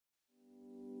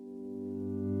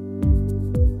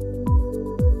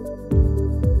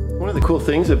the cool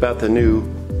things about the new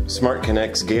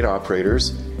SmartCNX gate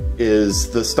operators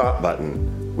is the stop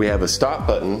button. We have a stop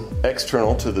button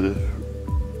external to the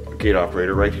gate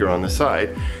operator right here on the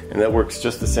side, and that works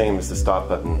just the same as the stop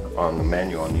button on the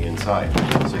manual on the inside.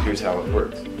 So here's how it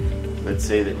works. Let's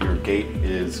say that your gate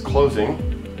is closing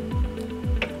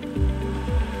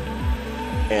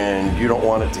and you don't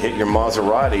want it to hit your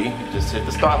Maserati, you just hit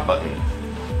the stop button.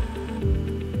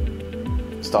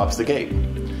 Stops the gate.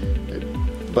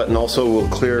 The button also will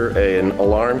clear an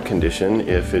alarm condition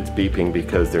if it's beeping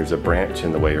because there's a branch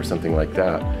in the way or something like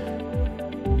that.